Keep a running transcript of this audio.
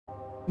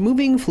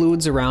Moving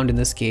fluids around in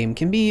this game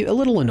can be a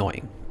little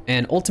annoying,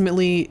 and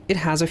ultimately it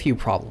has a few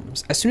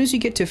problems. As soon as you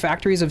get to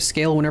factories of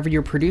scale, whenever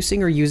you're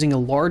producing or using a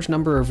large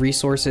number of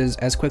resources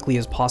as quickly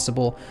as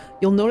possible,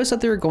 you'll notice that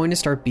there are going to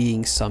start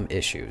being some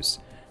issues.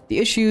 The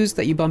issues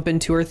that you bump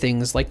into are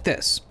things like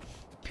this.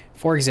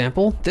 For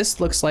example, this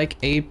looks like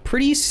a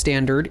pretty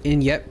standard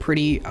and yet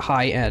pretty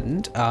high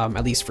end,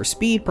 at least for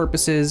speed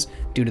purposes,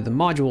 due to the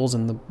modules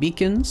and the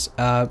beacons,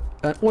 an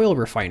oil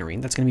refinery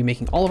that's going to be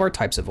making all of our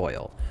types of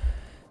oil.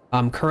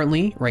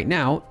 Currently, right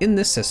now, in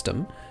this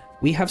system,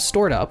 we have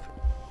stored up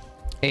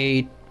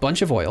a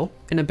bunch of oil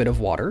and a bit of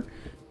water,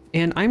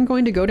 and I'm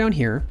going to go down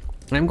here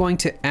and I'm going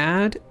to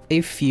add a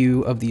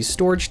few of these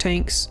storage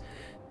tanks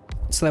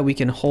so that we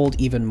can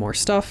hold even more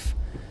stuff.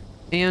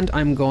 And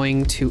I'm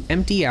going to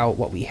empty out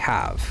what we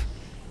have.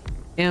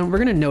 And we're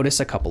gonna notice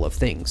a couple of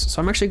things. So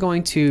I'm actually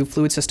going to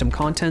fluid system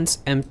contents,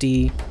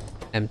 empty,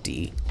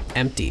 empty,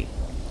 empty.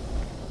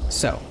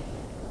 So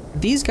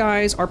these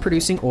guys are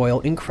producing oil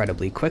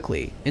incredibly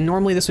quickly. And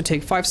normally this would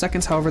take 5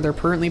 seconds. However, they're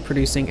currently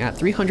producing at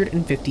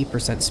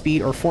 350%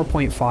 speed, or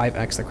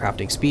 4.5x the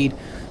crafting speed.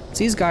 So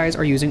these guys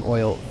are using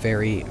oil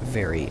very,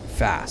 very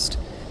fast.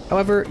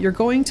 However, you're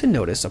going to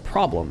notice a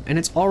problem, and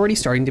it's already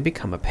starting to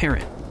become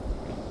apparent.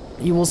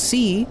 You will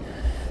see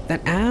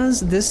that as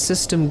this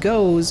system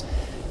goes,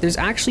 there's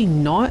actually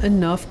not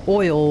enough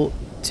oil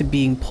to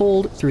being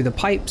pulled through the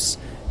pipes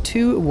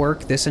to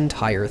work this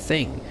entire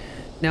thing.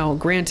 Now,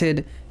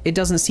 granted, it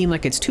doesn't seem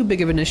like it's too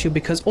big of an issue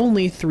because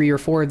only 3 or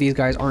 4 of these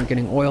guys aren't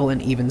getting oil, and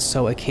even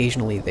so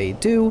occasionally they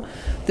do.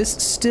 This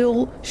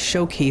still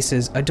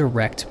showcases a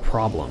direct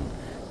problem.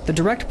 The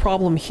direct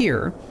problem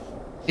here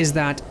is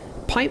that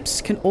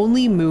pipes can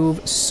only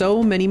move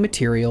so many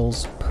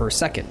materials per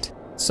second.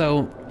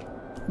 So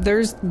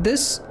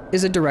this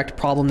is a direct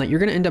problem that you're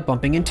going to end up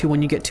bumping into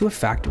when you get to a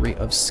factory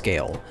of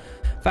scale.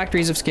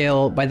 Factories of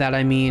scale, by that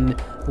I mean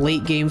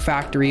late game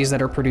factories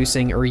that are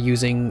producing or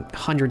using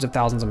hundreds of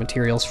thousands of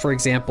materials. For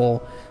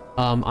example,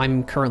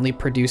 I'm currently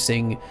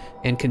producing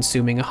and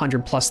consuming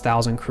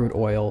 100,000+ crude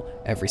oil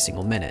every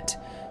single minute.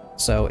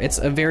 So it's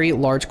a very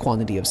large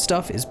quantity of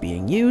stuff is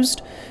being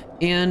used.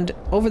 And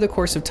over the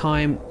course of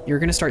time, you're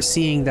going to start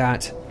seeing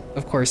that,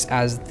 of course,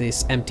 as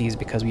this empties,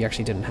 because we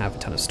actually didn't have a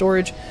ton of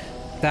storage,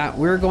 that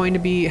we're going to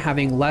be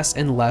having less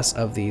and less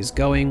of these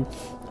going.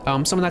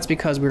 Some of that's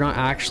because we're not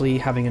actually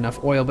having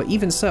enough oil, but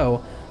even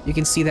so, you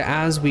can see that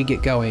as we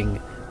get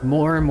going,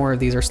 more and more of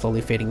these are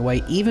slowly fading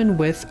away, even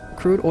with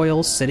crude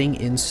oil sitting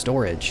in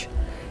storage.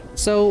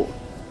 So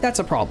that's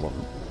a problem,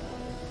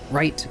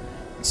 right?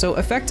 So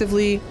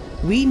effectively,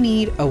 we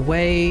need a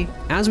way,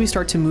 as we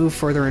start to move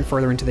further and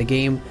further into the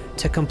game,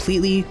 to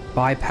completely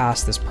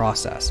bypass this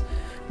process.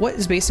 What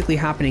is basically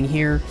happening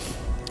here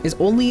is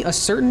only a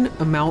certain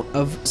amount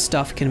of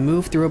stuff can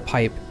move through a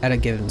pipe at a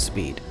given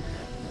speed.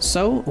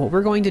 So what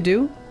we're going to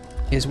do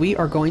is we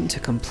are going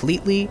to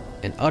completely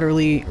and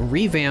utterly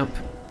revamp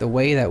the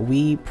way that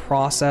we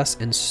process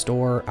and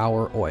store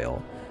our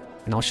oil.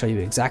 And I'll show you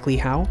exactly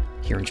how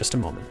here in just a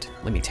moment.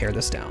 Let me tear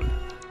this down.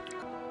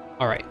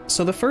 All right,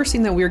 so the first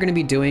thing that we're going to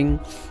be doing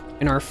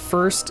in our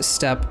first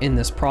step in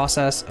this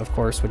process, of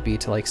course, would be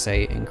to, like,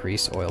 say,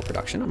 increase oil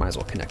production. I might as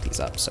well connect these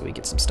up so we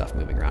get some stuff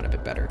moving around a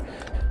bit better.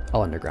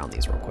 I'll underground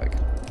these real quick.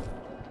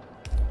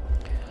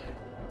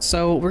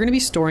 So we're going to be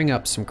storing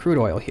up some crude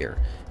oil here.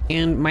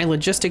 And my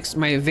logistics,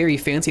 my very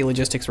fancy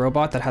logistics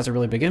robot that has a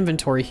really big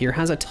inventory here,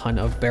 has a ton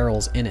of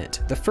barrels in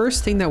it. The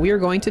first thing that we are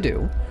going to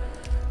do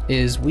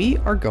is we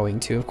are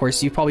going to, of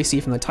course, you probably see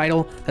from the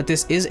title that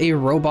this is a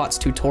robots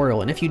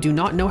tutorial. And if you do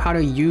not know how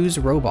to use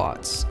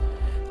robots,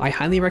 I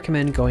highly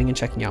recommend going and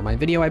checking out my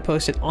video I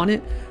posted on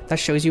it that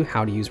shows you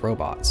how to use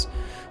robots.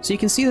 So you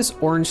can see this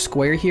orange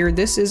square here.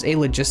 This is a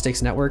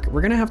logistics network.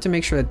 We're gonna have to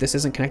make sure that this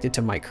isn't connected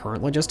to my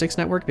current logistics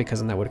network, because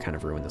then that would kind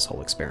of ruin this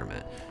whole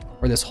experiment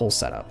or this whole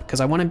setup, because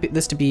I want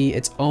this to be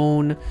its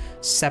own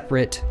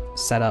separate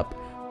setup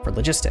for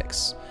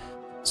logistics.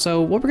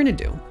 So what we're gonna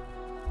do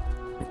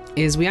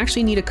is we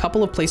actually need a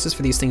couple of places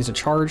for these things to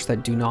charge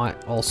that do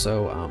not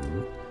also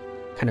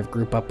kind of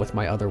group up with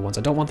my other ones.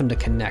 I don't want them to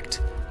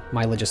connect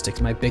my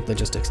logistics, my big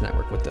logistics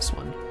network with this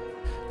one.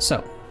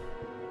 So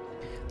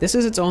this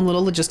is its own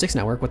little logistics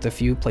network with a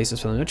few places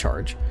for them to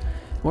charge.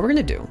 What we're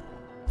gonna do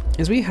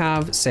is we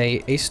have,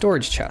 say, a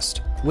storage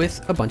chest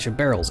with a bunch of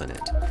barrels in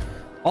it.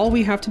 All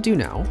we have to do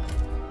now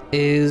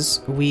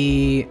is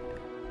we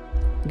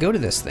go to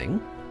this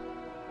thing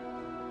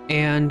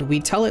and we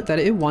tell it that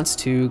it wants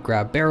to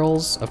grab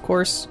barrels, of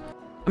course.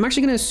 I'm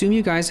actually gonna assume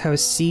you guys have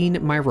seen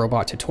my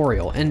robot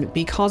tutorial, and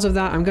because of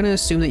that, I'm gonna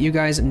assume that you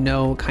guys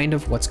know kind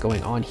of what's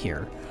going on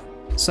here.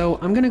 So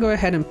I'm gonna go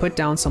ahead and put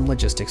down some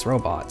logistics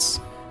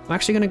robots. I'm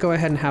actually gonna go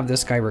ahead and have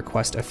this guy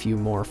request a few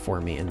more for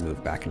me and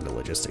move back into the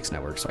logistics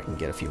network so I can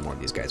get a few more of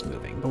these guys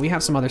moving. But we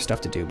have some other stuff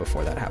to do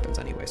before that happens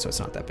anyway, so it's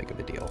not that big of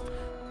a deal.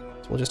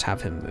 So we'll just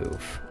have him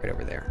move right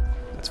over there.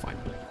 That's fine.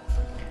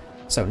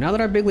 So now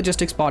that our big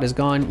logistics bot is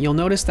gone, you'll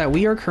notice that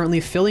we are currently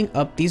filling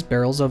up these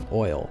barrels of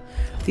oil.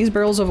 These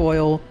barrels of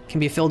oil can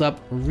be filled up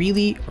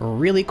really,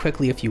 really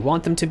quickly if you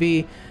want them to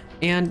be.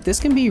 And this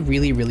can be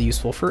really, really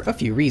useful for a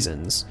few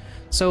reasons.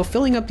 So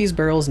filling up these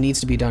barrels needs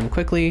to be done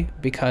quickly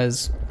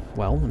because,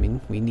 well, I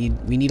mean, we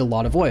need a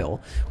lot of oil.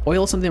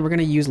 Oil is something we're going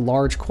to use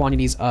large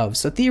quantities of.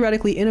 So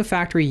theoretically, in a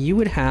factory, you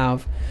would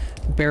have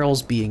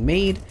barrels being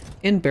made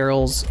and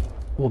barrels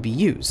will be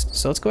used.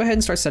 So let's go ahead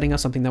and start setting up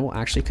something that will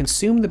actually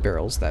consume the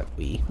barrels that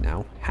we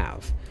now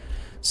have.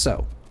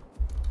 So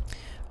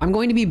I'm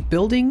going to be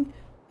building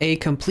a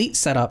complete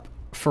setup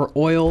for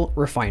oil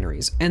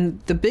refineries.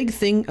 And the big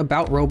thing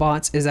about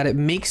robots is that it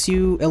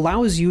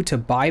allows you to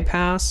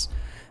bypass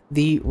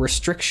the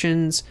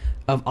restrictions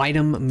of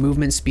item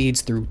movement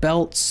speeds through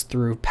belts,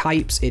 through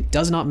pipes. It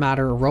does not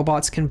matter.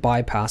 Robots can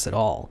bypass it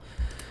all.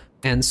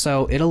 And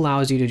so it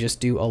allows you to just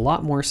do a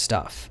lot more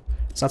stuff.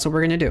 So that's what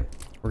we're going to do.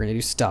 We're going to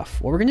do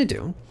stuff. What we're going to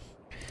do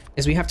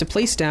is we have to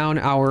place down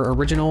our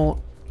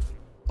original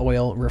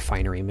oil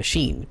refinery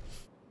machine.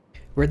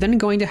 We're then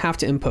going to have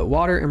to input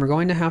water and we're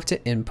going to have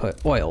to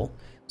input oil.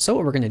 So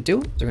what we're going to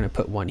do is we're going to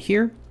put one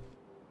here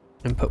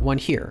and put one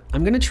here.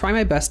 I'm going to try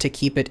my best to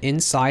keep it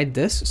inside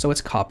this so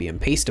it's copy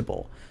and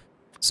pastable.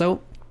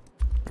 So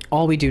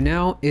all we do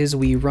now is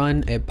we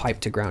run a pipe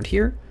to ground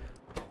here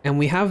and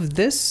we have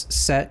this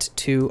set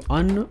to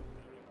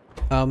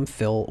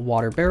unfill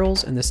water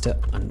barrels and this to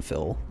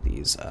unfill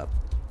these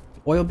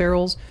oil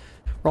barrels.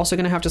 We're also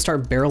going to have to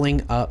start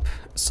barreling up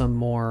some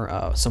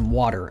more, some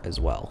water as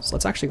well. So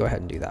let's actually go ahead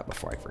and do that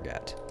before I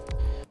forget.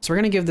 So we're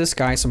going to give this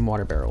guy some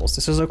water barrels.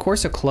 This is of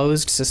course a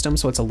closed system,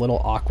 so it's a little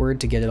awkward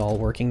to get it all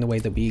working the way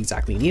that we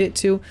exactly need it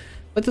to,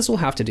 but this will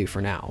have to do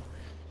for now.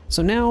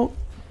 So now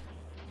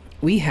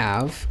we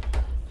have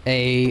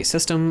a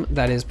system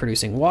that is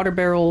producing water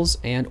barrels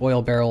and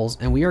oil barrels,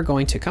 and we are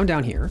going to come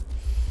down here.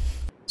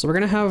 So we're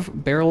going to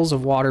have barrels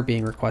of water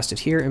being requested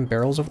here and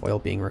barrels of oil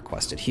being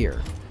requested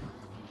here.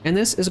 And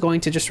this is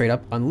going to just straight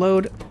up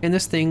unload, and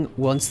this thing,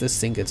 once this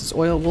thing gets its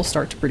oil, will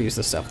start to produce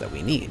the stuff that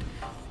we need,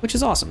 which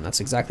is awesome.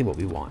 That's exactly what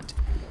we want.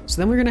 So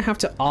then we're gonna have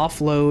to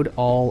offload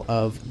all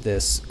of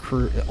this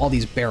all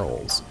these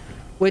barrels,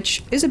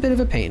 which is a bit of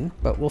a pain,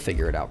 but we'll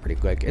figure it out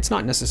pretty quick. It's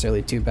not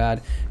necessarily too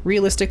bad.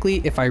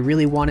 Realistically, if I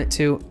really want it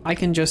to, I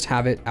can just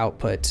have it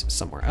output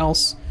somewhere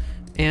else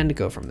and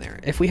go from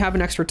there. If we have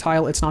an extra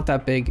tile, it's not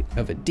that big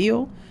of a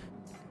deal,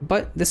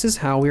 but this is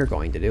how we are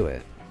going to do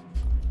it.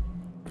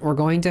 We're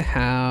going to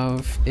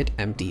have it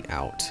empty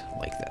out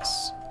like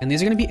this. And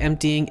these are going to be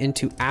emptying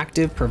into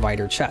active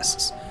provider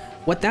chests.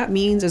 What that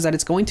means is that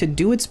it's going to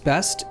do its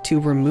best to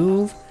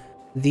remove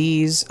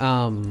these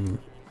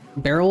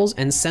barrels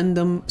and send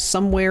them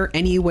somewhere,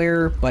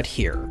 anywhere but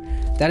here.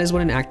 That is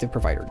what an active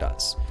provider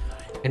does.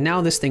 And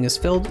now this thing is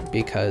filled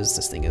because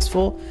this thing is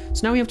full.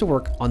 So now we have to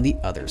work on the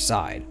other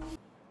side.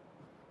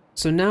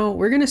 So now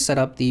we're going to set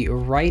up the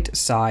right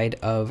side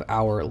of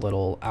our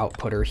little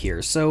outputter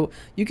here. So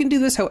you can do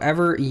this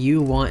however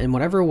you want in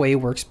whatever way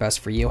works best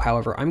for you.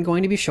 However, I'm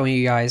going to be showing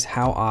you guys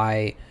how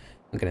I'm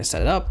going to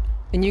set it up,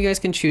 and you guys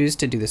can choose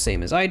to do the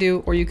same as I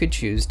do, or you could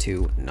choose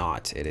to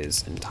not. It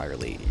is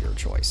entirely your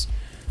choice.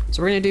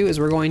 So what we're going to do is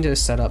we're going to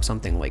set up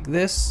something like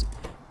this,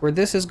 where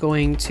this is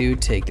going to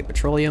take the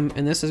petroleum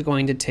and this is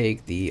going to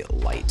take the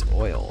light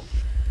oil.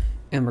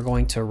 And we're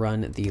going to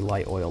run the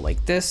light oil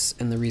like this.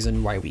 And the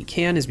reason why we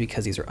can is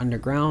because these are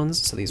undergrounds,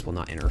 so these will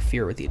not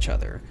interfere with each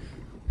other.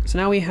 So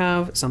now we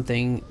have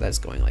something that's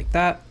going like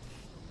that.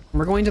 And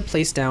we're going to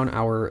place down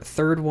our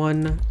third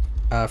one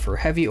for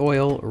heavy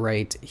oil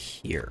right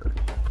here.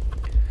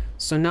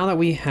 So now that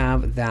we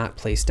have that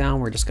placed down,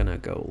 we're just gonna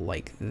go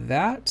like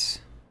that.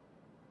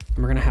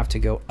 And we're gonna have to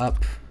go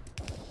up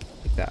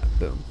like that,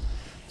 boom.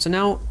 So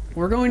now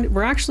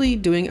we're actually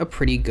doing a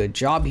pretty good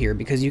job here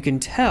because you can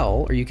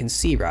tell, or you can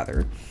see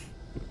rather,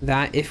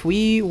 that if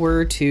we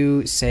were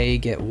to say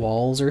get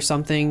walls or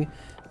something,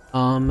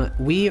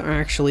 we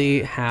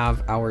actually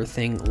have our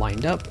thing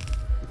lined up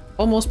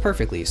almost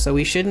perfectly. So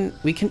we should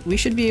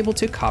be able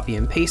to copy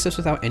and paste this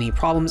without any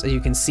problems. As you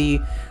can see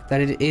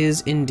that it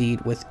is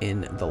indeed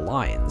within the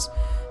lines.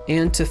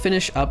 And to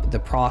finish up the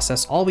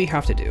process, all we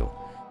have to do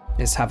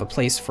is have a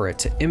place for it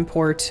to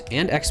import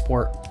and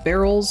export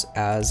barrels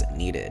as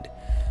needed.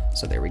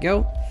 So there we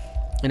go.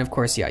 And of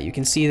course, yeah, you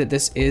can see that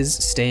this is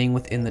staying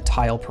within the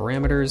tile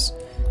parameters,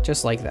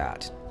 just like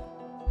that.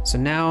 So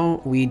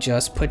now we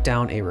just put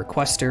down a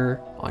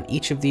requester on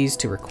each of these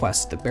to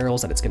request the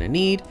barrels that it's going to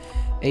need,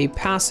 a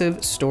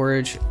passive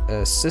storage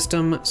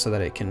system so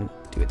that it can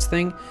do its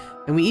thing.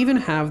 And we even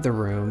have the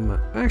room,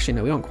 actually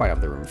no, we don't quite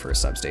have the room for a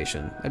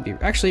substation.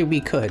 Actually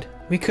we could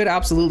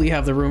absolutely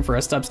have the room for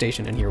a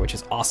substation in here, which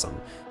is awesome.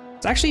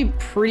 It's actually a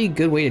pretty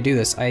good way to do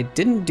this. I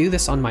didn't do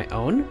this on my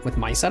own with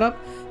my setup.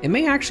 It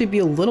may actually be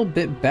a little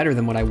bit better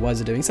than what I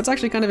was doing. So it's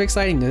actually kind of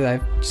exciting that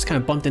I've just kind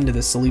of bumped into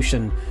this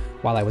solution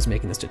while I was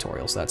making this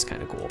tutorial. So that's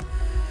kind of cool.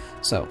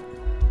 So,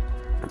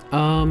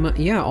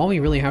 yeah, all we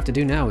really have to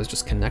do now is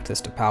just connect this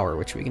to power,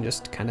 which we can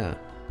just kind of,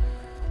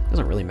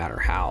 doesn't really matter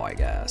how, I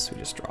guess. We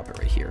just drop it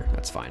right here.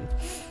 That's fine.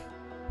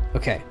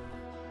 Okay.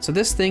 So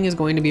this thing is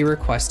going to be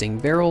requesting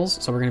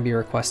barrels. So we're going to be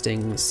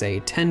requesting,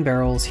 say, 10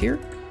 barrels here,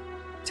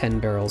 10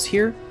 barrels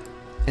here,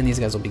 and these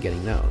guys will be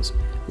getting those.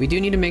 We do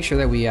need to make sure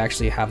that we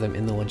actually have them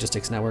in the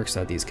logistics network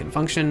so that these can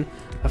function.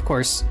 Of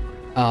course,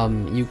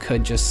 you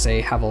could just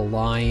say have a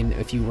line.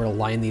 If you were to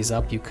line these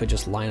up, you could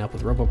just line up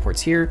with roboports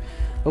here,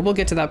 but we'll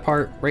get to that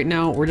part. Right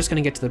now, we're just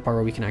gonna get to the part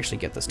where we can actually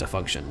get this to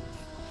function,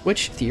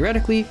 which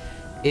theoretically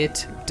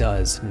it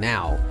does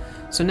now.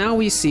 So now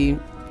we see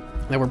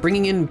that we're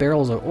bringing in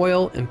barrels of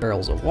oil and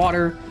barrels of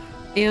water,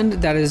 and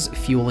that is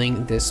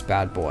fueling this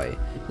bad boy.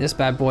 This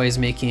bad boy is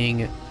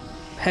making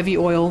heavy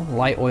oil,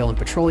 light oil, and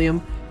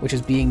petroleum, which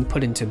is being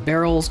put into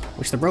barrels,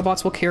 which the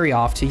robots will carry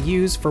off to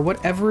use for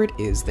whatever it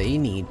is they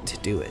need to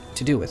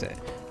do with it.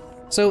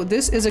 So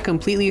this is a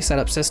completely set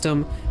up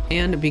system,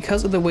 and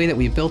because of the way that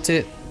we built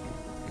it,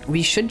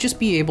 we should just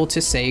be able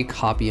to say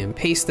copy and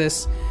paste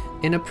this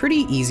in a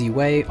pretty easy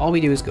way. All we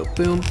do is go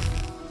boom,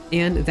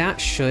 and that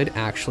should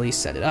actually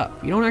set it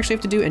up. You don't actually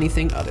have to do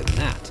anything other than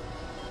that.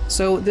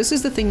 So this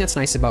is the thing that's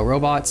nice about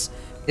robots,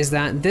 is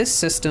that this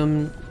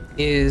system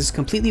is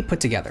completely put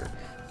together.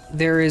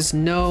 There is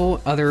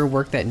no other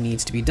work that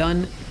needs to be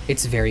done.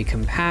 It's very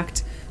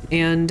compact,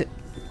 and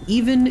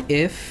even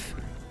if,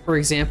 for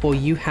example,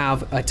 you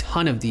have a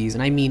ton of these,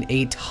 and I mean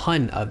a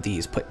ton of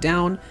these put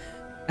down,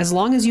 as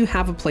long as you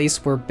have a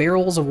place where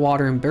barrels of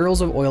water and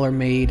barrels of oil are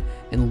made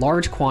in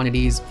large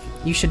quantities,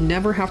 you should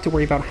never have to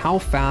worry about how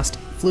fast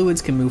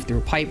fluids can move through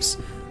pipes,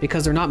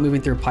 because they're not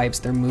moving through pipes,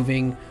 they're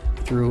moving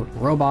through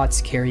robots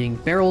carrying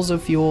barrels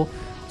of fuel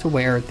to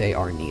where they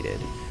are needed.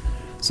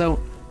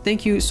 So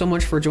thank you so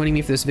much for joining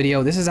me for this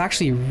video. This is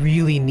actually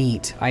really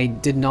neat. I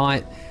did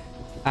not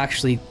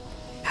actually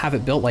have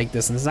it built like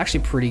this, and this is actually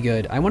pretty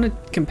good. I want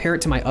to compare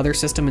it to my other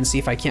system and see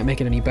if I can't make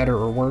it any better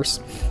or worse.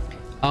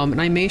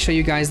 And I may show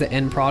you guys the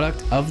end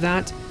product of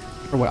that,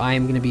 or what I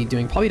am going to be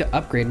doing, probably to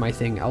upgrade my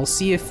thing. I'll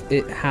see if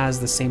it has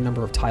the same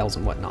number of tiles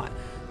and whatnot.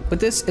 But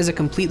this is a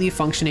completely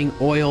functioning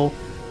oil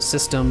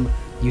system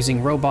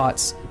using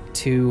robots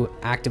to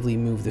actively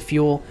move the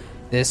fuel.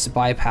 This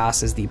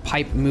bypasses the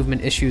pipe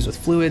movement issues with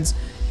fluids.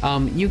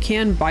 You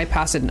can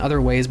bypass it in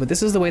other ways, but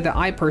this is the way that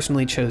I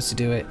personally chose to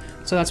do it,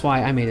 so that's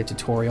why I made a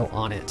tutorial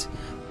on it.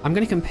 I'm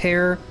going to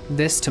compare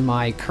this to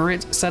my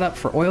current setup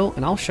for oil,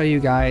 and I'll show you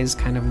guys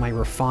kind of my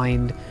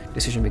refined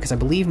decision, because I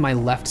believe my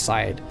left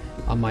side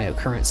on my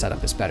current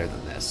setup is better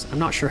than this. I'm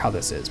not sure how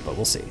this is, but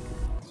we'll see.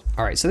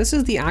 All right, so this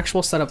is the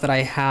actual setup that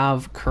I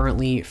have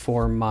currently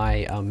for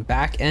my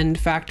back end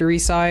factory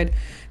side,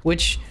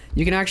 which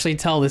you can actually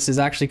tell this is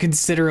actually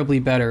considerably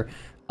better.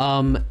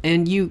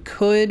 And you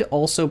could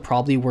also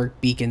probably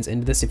work beacons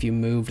into this if you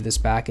moved this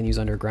back and use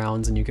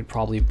undergrounds, and you could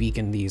probably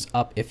beacon these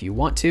up if you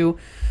want to.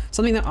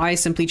 Something that I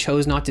simply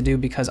chose not to do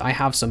because I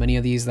have so many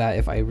of these that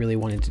if I really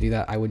wanted to do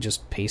that, I would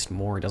just paste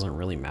more. It doesn't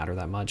really matter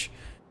that much.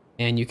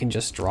 And you can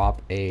just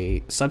drop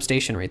a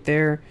substation right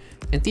there,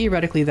 and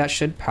theoretically that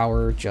should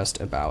power just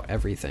about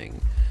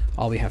everything.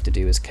 All we have to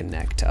do is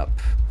connect up.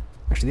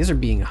 Actually, these are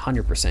being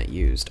 100%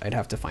 used. I'd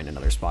have to find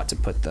another spot to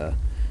put the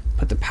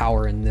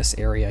power in this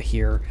area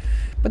here,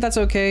 but that's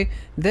okay.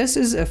 This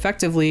is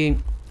effectively,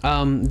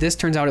 this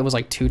turns out it was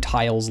like 2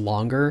 tiles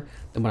longer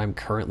than what I'm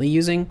currently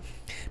using,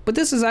 but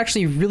this is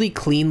actually really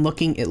clean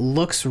looking. It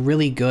looks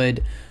really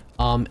good,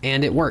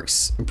 and it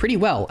works pretty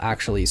well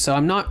actually. So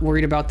I'm not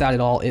worried about that at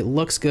all. It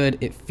looks good,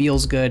 it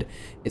feels good,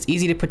 it's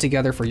easy to put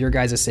together for your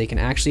guys' sake,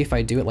 and actually if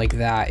I do it like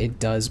that, it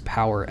does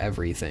power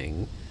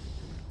everything.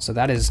 So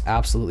that is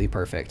absolutely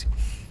perfect.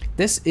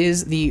 This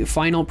is the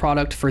final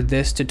product for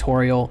this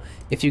tutorial.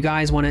 If you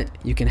guys want it,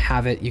 you can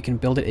have it. You can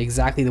build it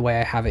exactly the way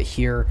I have it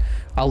here.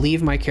 I'll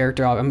leave my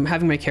character out. I'm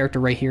having my character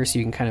right here so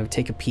you can kind of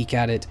take a peek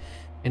at it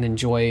and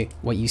enjoy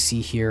what you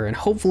see here. And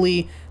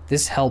hopefully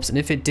this helps. And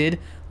if it did,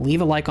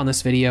 leave a like on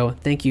this video.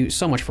 Thank you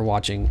so much for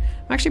watching.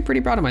 I'm actually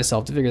pretty proud of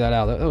myself to figure that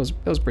out. That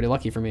was pretty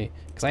lucky for me,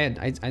 because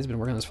I've been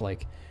working on this for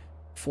like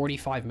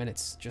 45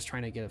 minutes just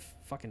trying to get a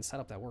fucking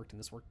setup that worked, and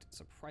this worked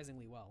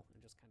surprisingly well.